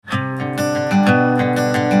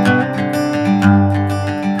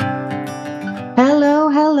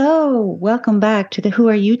welcome back to the Who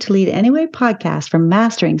Are You to Lead Anyway podcast from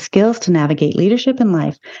Mastering Skills to Navigate Leadership in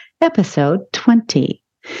Life, episode 20.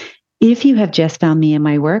 If you have just found me in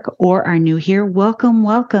my work or are new here, welcome,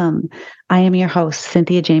 welcome. I am your host,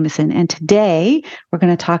 Cynthia Jamieson, and today we're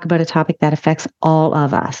going to talk about a topic that affects all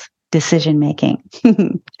of us, decision making.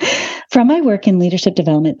 From my work in leadership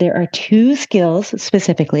development, there are two skills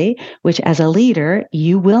specifically, which as a leader,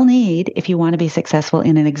 you will need if you want to be successful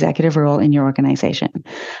in an executive role in your organization.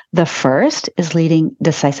 The first is leading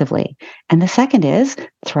decisively, and the second is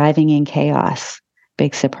thriving in chaos.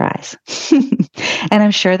 Big surprise. And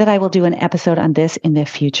I'm sure that I will do an episode on this in the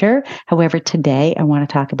future. However, today I want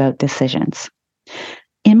to talk about decisions.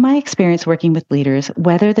 In my experience working with leaders,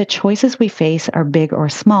 whether the choices we face are big or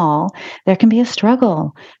small, there can be a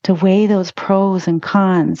struggle to weigh those pros and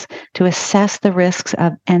cons, to assess the risks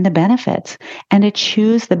and the benefits, and to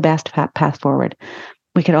choose the best path forward.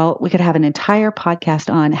 We could have an entire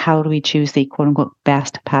podcast on how do we choose the quote unquote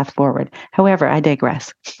best path forward. However, I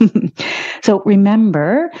digress. So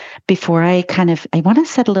remember, before I want to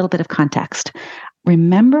set a little bit of context.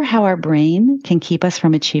 Remember how our brain can keep us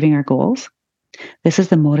from achieving our goals? This is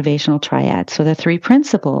the motivational triad. So the three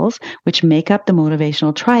principles which make up the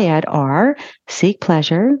motivational triad are seek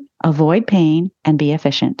pleasure, avoid pain, and be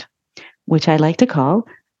efficient, which I like to call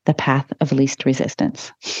the path of least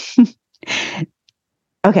resistance.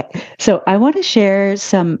 Okay, so I want to share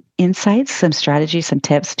some insights, some strategies, some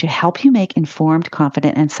tips to help you make informed,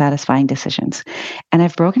 confident, and satisfying decisions. And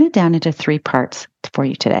I've broken it down into three parts for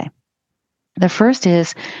you today. The first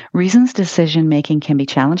is reasons decision-making can be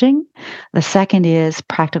challenging. The second is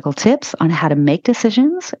practical tips on how to make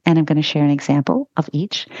decisions, and I'm going to share an example of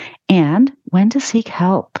each, and when to seek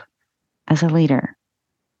help as a leader.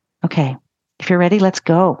 Okay, if you're ready, let's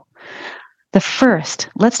go. The first,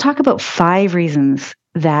 let's talk about 5 reasons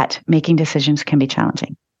that making decisions can be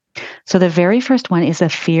challenging. So the very first one is the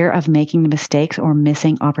fear of making mistakes or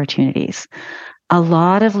missing opportunities. A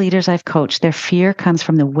lot of leaders I've coached, their fear comes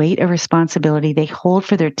from the weight of responsibility they hold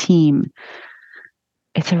for their team.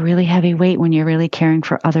 It's a really heavy weight when you're really caring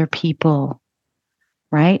for other people,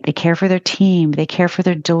 right? They care for their team, they care for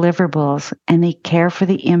their deliverables, and they care for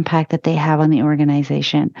the impact that they have on the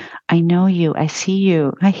organization. I know you, I see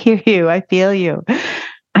you, I hear you, I feel you.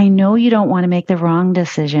 I know you don't want to make the wrong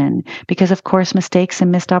decision because, of course, mistakes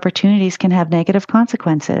and missed opportunities can have negative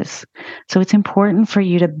consequences. So it's important for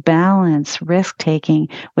you to balance risk-taking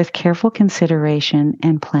with careful consideration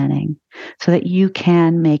and planning so that you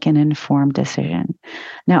can make an informed decision.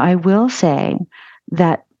 Now, I will say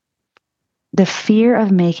that the fear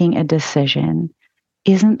of making a decision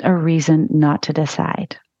isn't a reason not to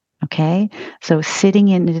decide. Okay, so sitting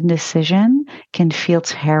in indecision can feel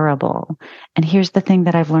terrible. And here's the thing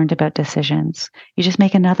that I've learned about decisions. You just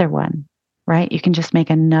make another one, right? You can just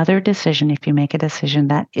make another decision if you make a decision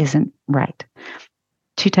that isn't right.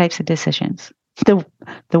 2 types of decisions. The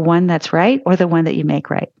one that's right or the one that you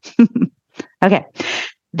make right. Okay.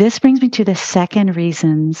 This brings me to the second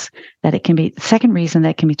reason that can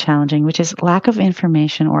be challenging, which is lack of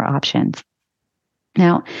information or options.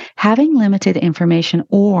 Now, having limited information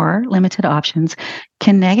or limited options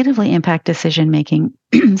can negatively impact decision-making.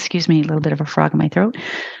 Excuse me, a little bit of a frog in my throat.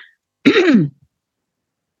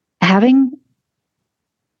 Having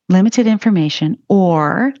limited information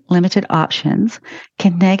or limited options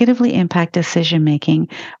can negatively impact decision-making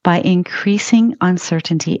by increasing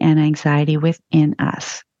uncertainty and anxiety within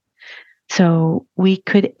us. So we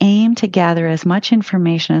could aim to gather as much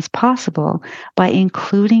information as possible by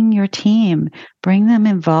including your team, bring them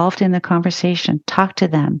involved in the conversation, talk to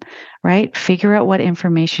them, right? Figure out what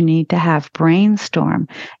information you need to have, brainstorm,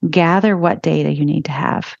 gather what data you need to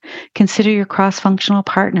have, consider your cross-functional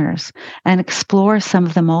partners, and explore some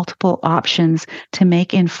of the multiple options to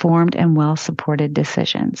make informed and well-supported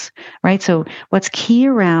decisions, right? So what's key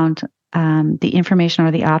around the information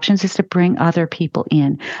or the options is to bring other people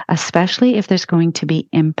in, especially if there's going to be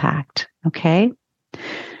impact, okay?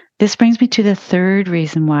 This brings me to the third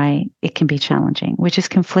reason why it can be challenging, which is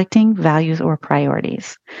conflicting values or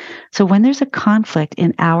priorities. So when there's a conflict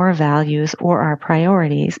in our values or our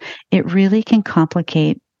priorities, it really can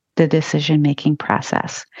complicate the decision-making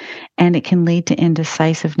process, and it can lead to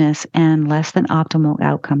indecisiveness and less than optimal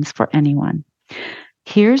outcomes for anyone.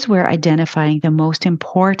 Here's where identifying the most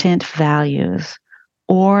important values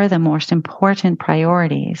or the most important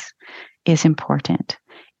priorities is important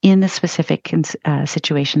in the specific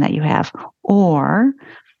situation that you have. Or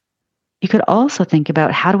you could also think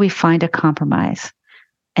about, how do we find a compromise?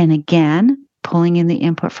 And again, pulling in the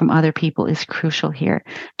input from other people is crucial here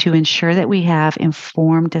to ensure that we have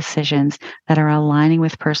informed decisions that are aligning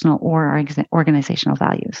with personal or our organizational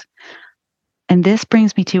values. And this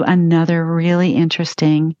brings me to another really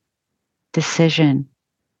interesting decision,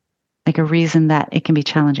 like a reason that it can be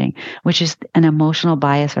challenging, which is an emotional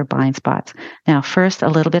bias or blind spots. Now, first, a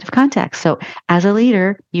little bit of context. So, as a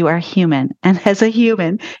leader, you are human, and as a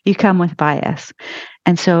human, you come with bias.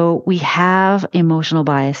 And so we have emotional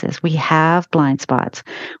biases. We have blind spots.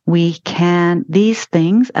 These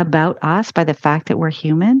things about us, by the fact that we're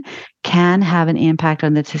human, can have an impact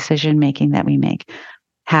on the decision making that we make.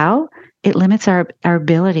 How? It limits our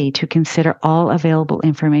ability to consider all available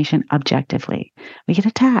information objectively. We get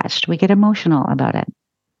attached, we get emotional about it.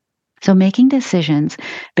 So making decisions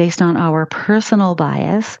based on our personal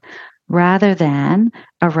bias rather than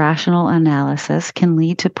a rational analysis can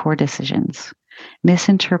lead to poor decisions,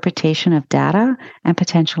 misinterpretation of data, and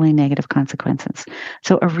potentially negative consequences.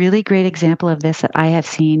 So a really great example of this that I have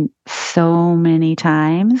seen so many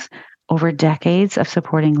times over decades of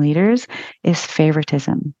supporting leaders is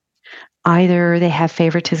favoritism. Either they have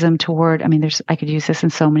favoritism toward, I could use this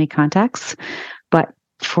in so many contexts, but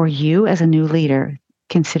for you as a new leader,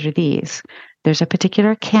 consider these. There's a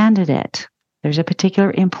particular candidate, there's a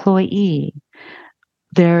particular employee,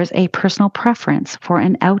 there's a personal preference for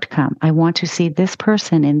an outcome. I want to see this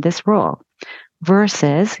person in this role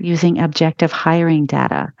versus using objective hiring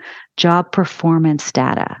data, job performance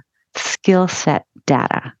data, skill set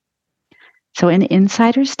data. So an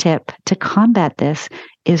insider's tip to combat this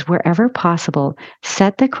is wherever possible,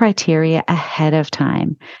 set the criteria ahead of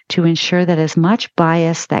time to ensure that as much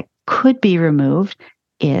bias that could be removed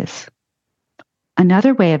is.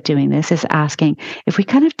 Another way of doing this is asking, if we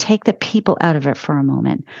kind of take the people out of it for a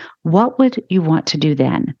moment, what would you want to do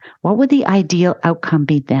then? What would the ideal outcome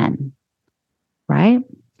be then? Right?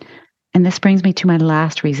 And this brings me to my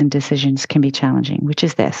last reason decisions can be challenging, which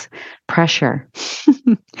is this: pressure.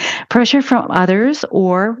 Pressure from others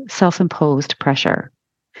or self-imposed pressure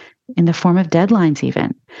in the form of deadlines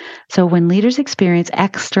even. So when leaders experience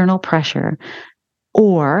external pressure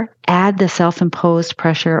or add the self-imposed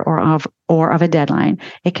pressure or of a deadline,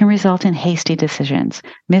 it can result in hasty decisions,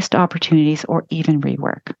 missed opportunities, or even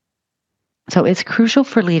rework. So it's crucial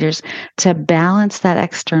for leaders to balance that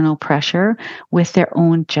external pressure with their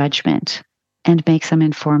own judgment and make some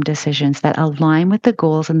informed decisions that align with the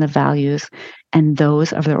goals and the values and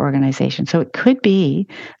those of their organization. So it could be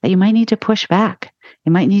that you might need to push back.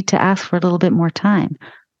 You might need to ask for a little bit more time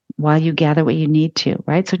while you gather what you need to,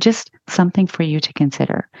 right? So just something for you to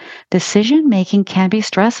consider. Decision making can be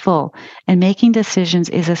stressful, and making decisions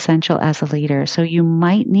is essential as a leader. So you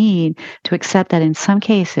might need to accept that in some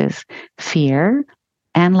cases, fear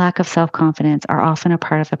and lack of self-confidence are often a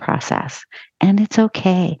part of the process. And it's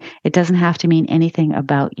okay. It doesn't have to mean anything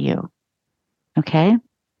about you. Okay?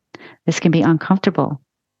 This can be uncomfortable.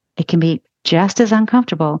 It can be just as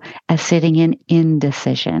uncomfortable as sitting in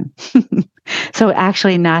indecision. So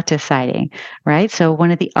actually not deciding, right? So one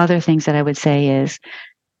of the other things that I would say is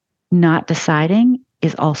not deciding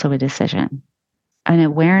is also a decision. And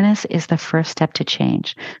awareness is the first step to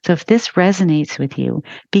change. So if this resonates with you,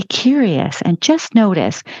 be curious and just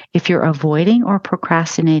notice if you're avoiding or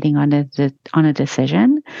procrastinating on a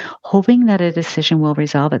decision, hoping that a decision will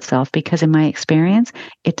resolve itself, because in my experience,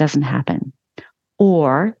 it doesn't happen.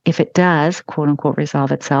 Or if it does, quote unquote,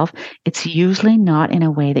 resolve itself, it's usually not in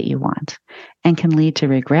a way that you want and can lead to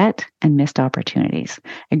regret and missed opportunities.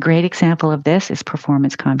 A great example of this is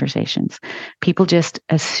performance conversations. People just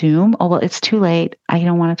assume, oh, well, it's too late. I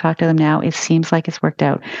don't want to talk to them now. It seems like it's worked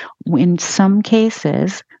out. In some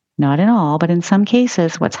cases, not in all, but in some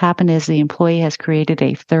cases, what's happened is the employee has created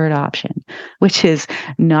a third option, which is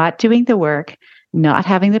not doing the work, not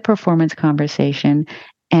having the performance conversation,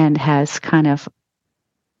 and has kind of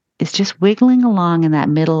is just wiggling along in that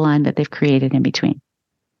middle line that they've created in between.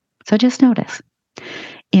 So just notice.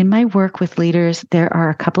 In my work with leaders, there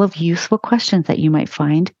are a couple of useful questions that you might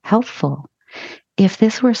find helpful. If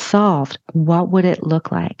this were solved, what would it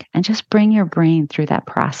look like? And just bring your brain through that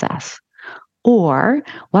process. Or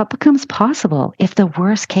what becomes possible if the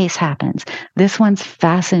worst case happens? This one's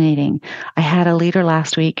fascinating. I had a leader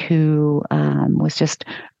last week who was just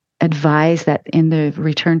advised that in the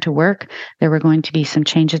return to work, there were going to be some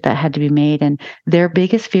changes that had to be made. And their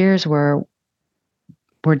biggest fears were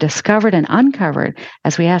discovered and uncovered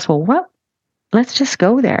as we asked, well, let's just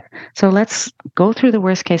go there. So let's go through the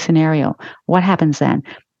worst case scenario. What happens then?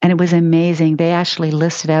 And it was amazing. They actually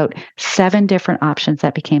listed out 7 different options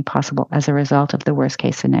that became possible as a result of the worst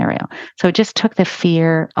case scenario. So it just took the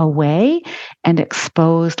fear away and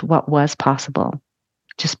exposed what was possible.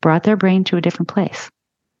 Just brought their brain to a different place.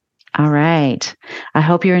 All right. I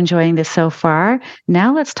hope you're enjoying this so far.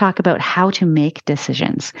 Now let's talk about how to make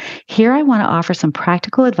decisions. Here I want to offer some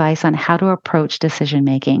practical advice on how to approach decision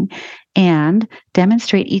making and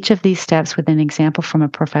demonstrate each of these steps with an example from a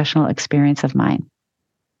professional experience of mine.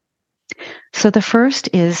 So the first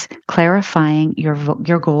is clarifying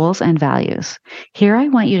your goals and values. Here I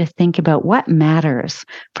want you to think about what matters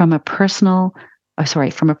from a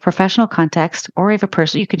from a professional context, or if a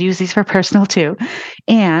person, you could use these for personal too,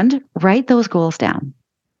 and write those goals down.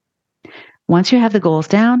 Once you have the goals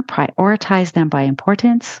down, prioritize them by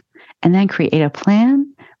importance, and then create a plan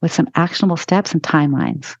with some actionable steps and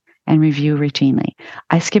timelines and review routinely.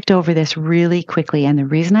 I skipped over this really quickly, and the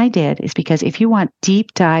reason I did is because if you want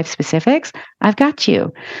deep dive specifics, I've got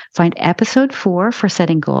you. Find episode 4 for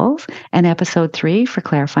setting goals and episode 3 for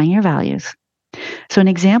clarifying your values. So, an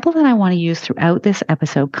example that I want to use throughout this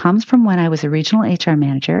episode comes from when I was a regional HR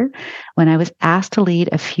manager, when I was asked to lead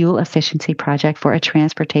a fuel efficiency project for a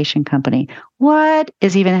transportation company. What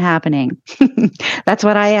is even happening? That's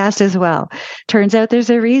what I asked as well. Turns out there's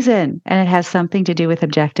a reason, and it has something to do with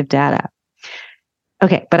objective data.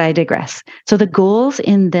 Okay, but I digress. So the goals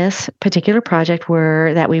in this particular project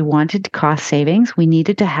were that we wanted cost savings. We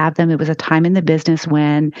needed to have them. It was a time in the business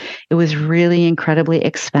when it was really incredibly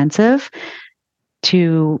expensive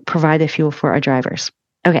to provide the fuel for our drivers.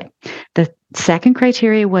 Okay, the second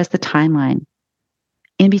criteria was the timeline.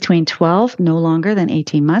 In between 12, no longer than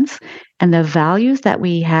 18 months, and the values that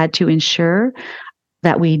we had to ensure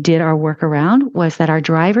that we did our work around was that our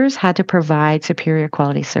drivers had to provide superior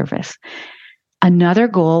quality service. Another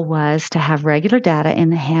goal was to have regular data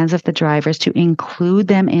in the hands of the drivers to include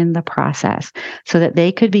them in the process so that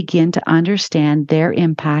they could begin to understand their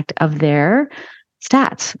impact of their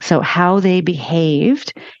stats. So how they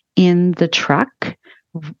behaved in the truck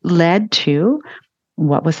led to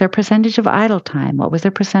what was their percentage of idle time? What was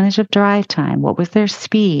their percentage of drive time? What was their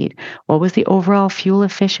speed? What was the overall fuel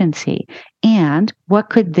efficiency? And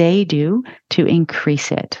what could they do to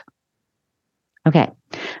increase it? Okay,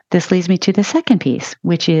 this leads me to the second piece,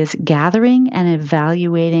 which is gathering and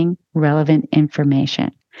evaluating relevant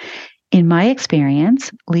information. In my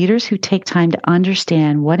experience, leaders who take time to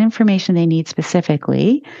understand what information they need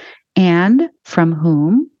specifically and from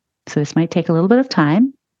whom, so this might take a little bit of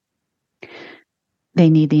time, they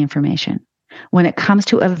need the information. When it comes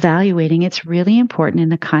to evaluating, it's really important in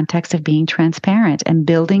the context of being transparent and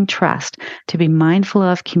building trust to be mindful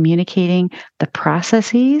of communicating the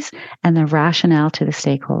processes and the rationale to the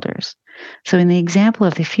stakeholders. So in the example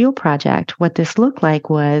of the fuel project, what this looked like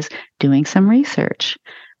was doing some research,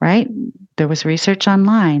 right? There was research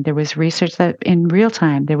online. There was research that in real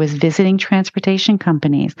time. There was visiting transportation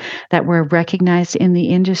companies that were recognized in the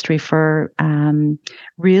industry for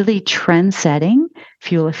really trend-setting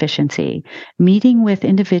fuel efficiency, meeting with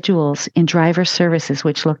individuals in driver services,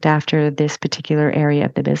 which looked after this particular area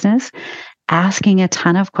of the business, asking a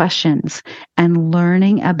ton of questions and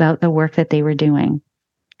learning about the work that they were doing.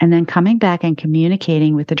 And then coming back and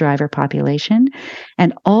communicating with the driver population,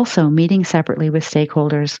 and also meeting separately with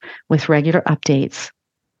stakeholders with regular updates.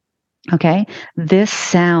 Okay, this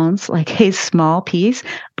sounds like a small piece,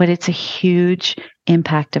 but it's a huge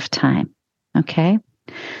impact of time. Okay,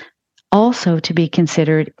 also to be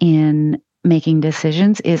considered in making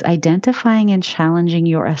decisions is identifying and challenging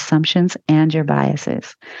your assumptions and your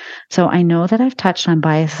biases. So I know that I've touched on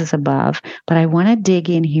biases above, but I want to dig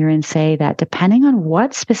in here and say that depending on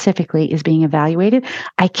what specifically is being evaluated,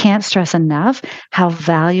 I can't stress enough how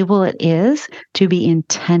valuable it is to be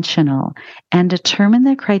intentional and determine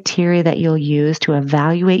the criteria that you'll use to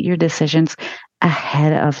evaluate your decisions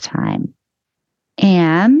ahead of time.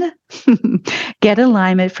 And get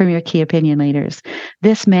alignment from your key opinion leaders.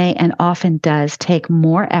 This may and often does take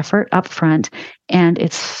more effort up front, and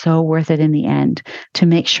it's so worth it in the end to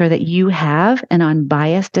make sure that you have an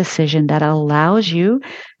unbiased decision that allows you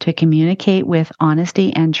to communicate with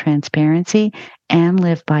honesty and transparency and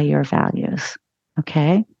live by your values,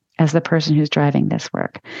 okay, as the person who's driving this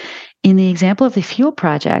work. In the example of the fuel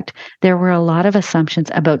project, there were a lot of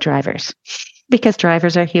assumptions about drivers. Because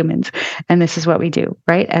drivers are humans, and this is what we do,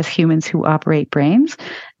 right? As humans who operate brains,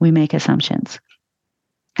 we make assumptions.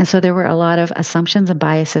 And so there were a lot of assumptions and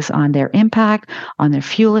biases on their impact, on their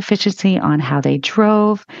fuel efficiency, on how they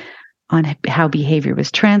drove, on how behavior was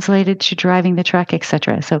translated to driving the truck,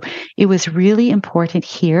 etc. So it was really important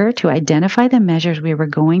here to identify the measures we were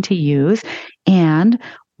going to use and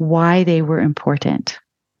why they were important,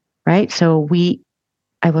 right? So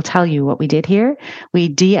I will tell you what we did here. We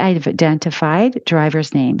de-identified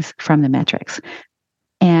drivers' names from the metrics.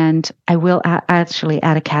 And I will actually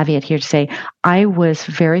add a caveat here to say I was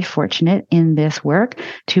very fortunate in this work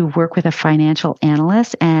to work with a financial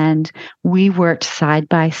analyst, and we worked side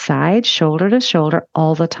by side, shoulder to shoulder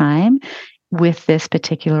all the time with this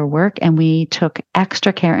particular work. And we took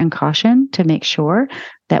extra care and caution to make sure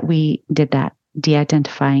that we did that,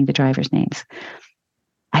 de-identifying the driver's names.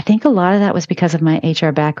 I think a lot of that was because of my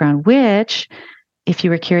HR background, which, if you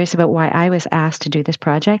were curious about why I was asked to do this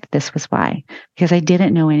project, this was why. Because I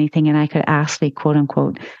didn't know anything and I could ask the quote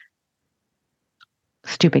unquote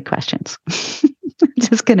stupid questions. I'm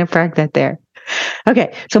just going to park that there.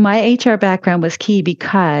 Okay, so my HR background was key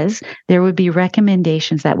because there would be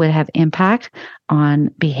recommendations that would have impact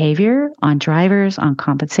on behavior, on drivers, on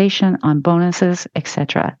compensation, on bonuses,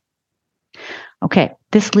 etc. Okay,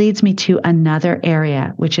 this leads me to another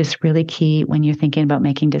area, which is really key when you're thinking about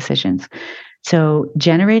making decisions. So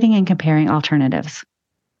generating and comparing alternatives.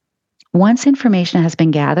 Once information has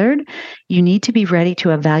been gathered, you need to be ready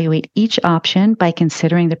to evaluate each option by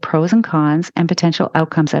considering the pros and cons and potential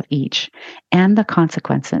outcomes of each and the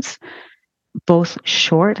consequences, both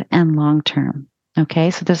short and long term.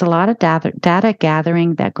 Okay, so there's a lot of data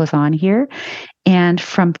gathering that goes on here, and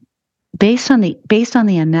based on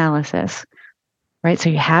the analysis, right? So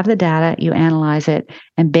you have the data, you analyze it,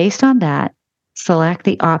 and based on that, select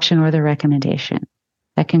the option or the recommendation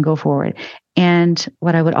that can go forward. And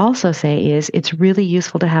what I would also say is it's really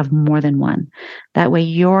useful to have more than one. That way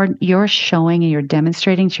you're showing and you're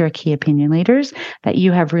demonstrating to your key opinion leaders that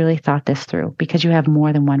you have really thought this through, because you have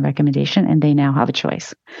more than one recommendation and they now have a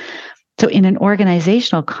choice. So in an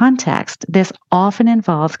organizational context, this often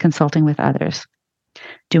involves consulting with others,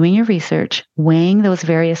 doing your research, weighing those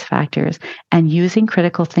various factors, and using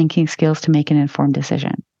critical thinking skills to make an informed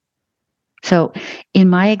decision. So in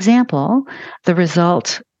my example, the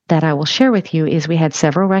result that I will share with you is we had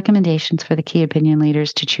several recommendations for the key opinion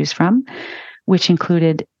leaders to choose from, which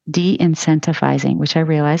included de-incentivizing, which I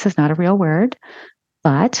realize is not a real word,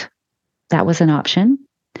 but that was an option.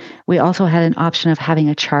 We also had an option of having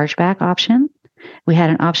a chargeback option. We had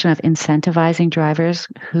an option of incentivizing drivers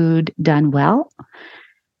who'd done well.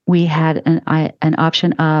 We had an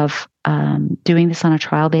option of doing this on a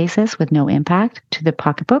trial basis with no impact to the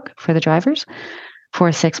pocketbook for the drivers for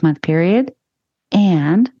a 6-month period.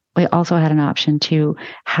 And we also had an option to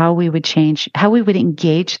how we would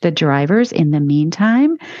engage the drivers in the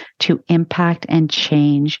meantime to impact and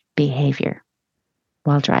change behavior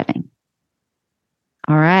while driving.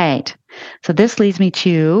 All right. So this leads me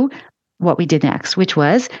to what we did next, which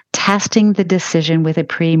was testing the decision with a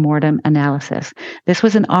pre-mortem analysis. This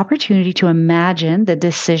was an opportunity to imagine the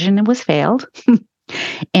decision was failed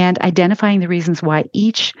and identifying the reasons why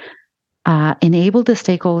each enabled the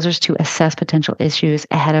stakeholders to assess potential issues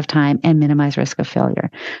ahead of time and minimize risk of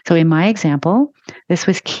failure. So in my example, this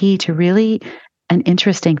was key to really an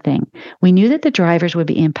interesting thing. We knew that the drivers would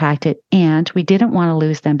be impacted and we didn't want to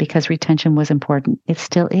lose them because retention was important. It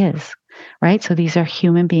still is. Right? So these are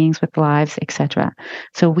human beings with lives, etc.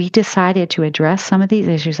 So we decided to address some of these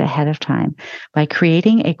issues ahead of time by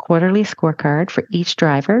creating a quarterly scorecard for each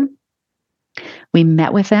driver. We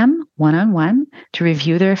met with them one-on-one to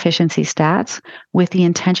review their efficiency stats with the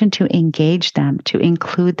intention to engage them, to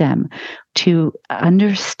include them, to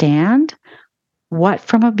understand what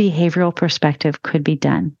from a behavioral perspective could be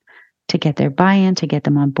done to get their buy-in, to get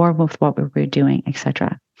them on board with what we were doing,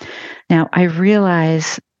 etc. Now, I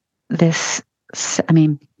realize this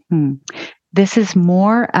is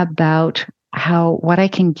more about what I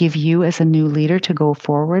can give you as a new leader to go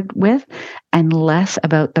forward with and less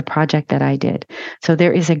about the project that I did. So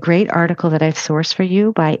there is a great article that I've sourced for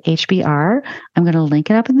you by HBR. I'm going to link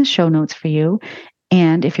it up in the show notes for you.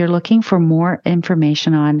 And if you're looking for more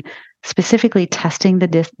information on specifically testing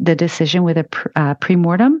the decision with a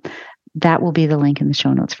pre-mortem, that will be the link in the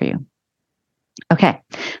show notes for you. Okay,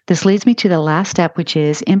 this leads me to the last step, which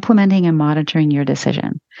is implementing and monitoring your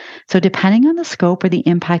decision. So depending on the scope or the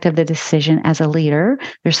impact of the decision as a leader,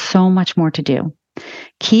 there's so much more to do.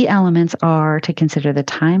 Key elements are to consider the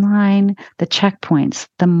timeline, the checkpoints,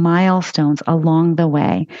 the milestones along the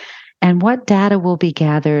way, and what data will be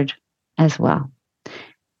gathered as well.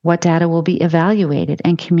 What data will be evaluated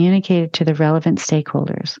and communicated to the relevant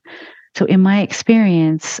stakeholders. So in my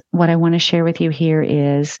experience, what I want to share with you here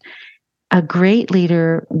is a great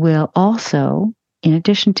leader will also, in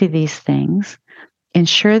addition to these things,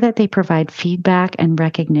 ensure that they provide feedback and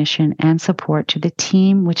recognition and support to the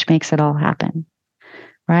team, which makes it all happen,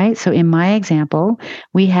 right? So in my example,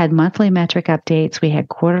 we had monthly metric updates, we had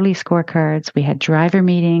quarterly scorecards, we had driver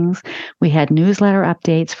meetings, we had newsletter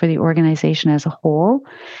updates for the organization as a whole,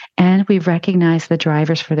 and we recognized the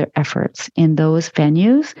drivers for their efforts in those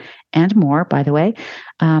venues and more, by the way.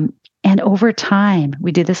 And over time,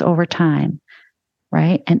 we did this over time,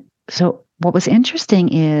 right? And so what was interesting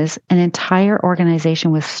is an entire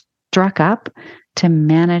organization was struck up to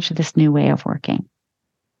manage this new way of working.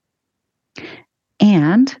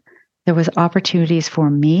 And there was opportunities for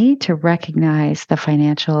me to recognize the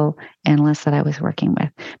financial analyst that I was working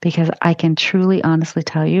with, because I can truly, honestly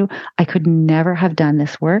tell you, I could never have done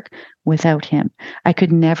this work without him. I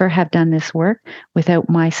could never have done this work without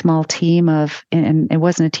my small team of, and it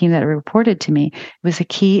wasn't a team that reported to me. It was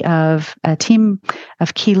a team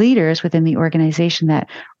of key leaders within the organization that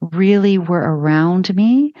really were around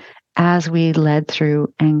me as we led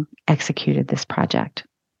through and executed this project.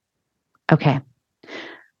 Okay.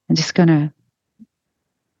 I'm just going to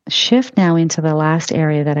shift now into the last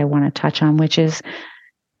area that I want to touch on, which is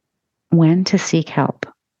when to seek help.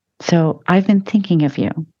 So I've been thinking of you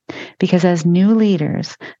because as new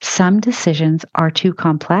leaders, some decisions are too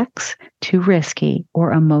complex, too risky,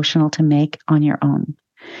 or emotional to make on your own.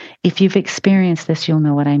 If you've experienced this, you'll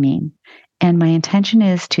know what I mean. And my intention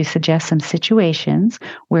is to suggest some situations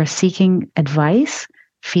where seeking advice,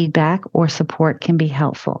 feedback, or support can be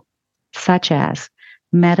helpful, such as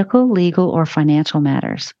medical, legal, or financial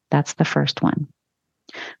matters. That's the first one.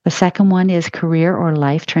 The second one is career or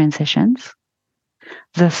life transitions.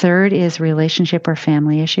 The third is relationship or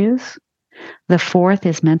family issues. The fourth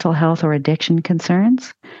is mental health or addiction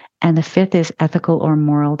concerns. And the fifth is ethical or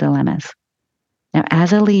moral dilemmas. Now,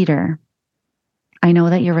 as a leader, I know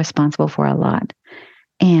that you're responsible for a lot,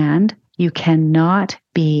 and you cannot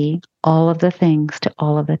be all of the things to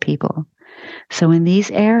all of the people. So in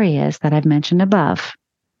these areas that I've mentioned above,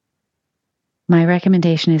 my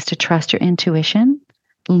recommendation is to trust your intuition,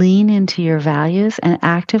 lean into your values, and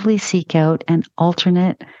actively seek out an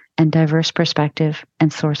alternate and diverse perspective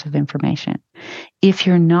and source of information. If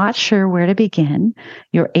you're not sure where to begin,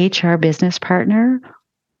 your HR business partner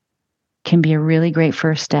can be a really great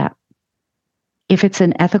first step. If it's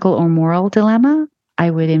an ethical or moral dilemma,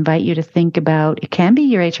 I would invite you to think about, it can be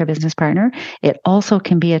your HR business partner. It also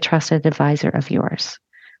can be a trusted advisor of yours,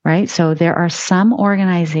 right? So there are some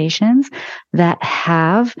organizations that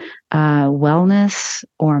have wellness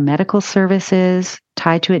or medical services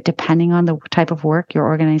tied to it, depending on the type of work your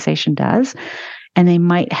organization does. And they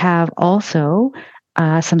might have also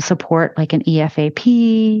some support like an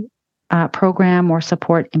EFAP program or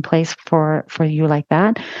support in place for you like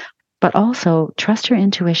that. But also trust your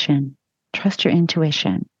intuition. Trust your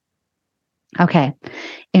intuition. Okay.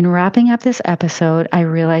 In wrapping up this episode, I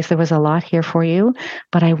realized there was a lot here for you,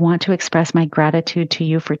 but I want to express my gratitude to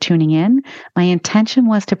you for tuning in. My intention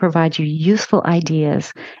was to provide you useful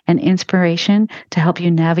ideas and inspiration to help you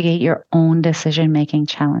navigate your own decision-making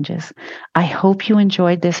challenges. I hope you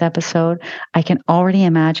enjoyed this episode. I can already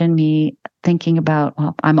imagine me thinking about,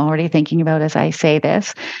 well, I'm already thinking about as I say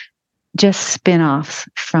this, just spin-offs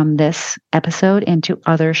from this episode into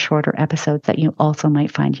other shorter episodes that you also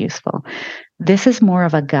might find useful. This is more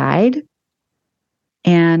of a guide,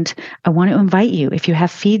 and I want to invite you, if you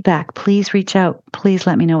have feedback, please reach out. Please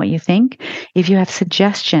let me know what you think. If you have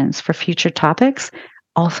suggestions for future topics,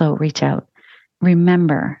 also reach out.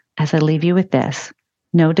 Remember, as I leave you with this,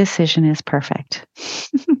 no decision is perfect,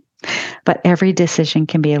 but every decision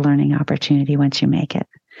can be a learning opportunity once you make it.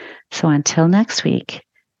 So until next week,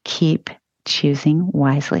 keep choosing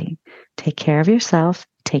wisely. Take care of yourself,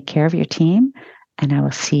 take care of your team, and I will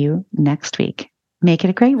see you next week. Make it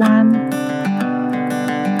a great one.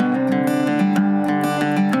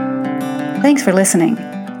 Thanks for listening.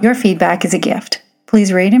 Your feedback is a gift.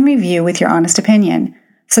 Please rate and review with your honest opinion.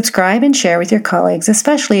 Subscribe and share with your colleagues,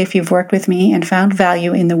 especially if you've worked with me and found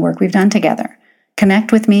value in the work we've done together.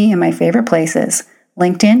 Connect with me in my favorite places,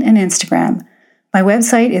 LinkedIn and Instagram. My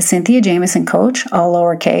website is Cynthia Jamieson Coach, all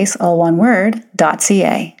lowercase, all one word,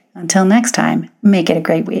 .ca. Until next time, make it a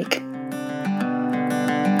great week.